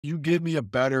you give me a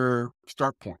better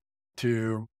start point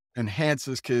to enhance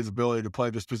this kid's ability to play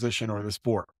this position or this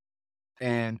sport.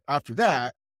 And after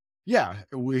that, yeah,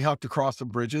 we have to cross some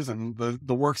bridges and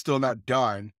the work's still not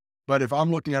done. But if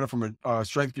I'm looking at it from a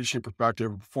strength conditioning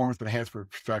perspective, a performance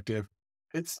enhancement perspective,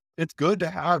 it's good to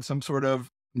have some sort of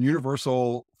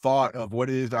universal thought of what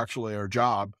is actually our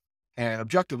job and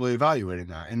objectively evaluating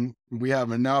that. And we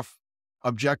have enough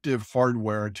objective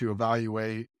hardware to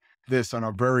evaluate this on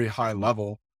a very high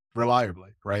level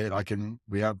reliably, right?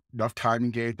 We have enough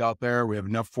timing gates out there. We have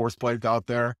enough force plates out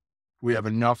there. We have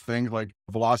enough things like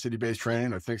velocity based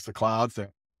training that thinks the clouds that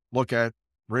look at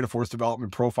rate of force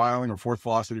development profiling or force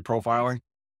velocity profiling.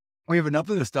 We have enough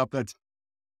of this stuff that's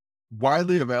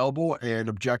widely available and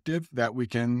objective that we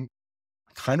can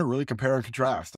kind of really compare and contrast.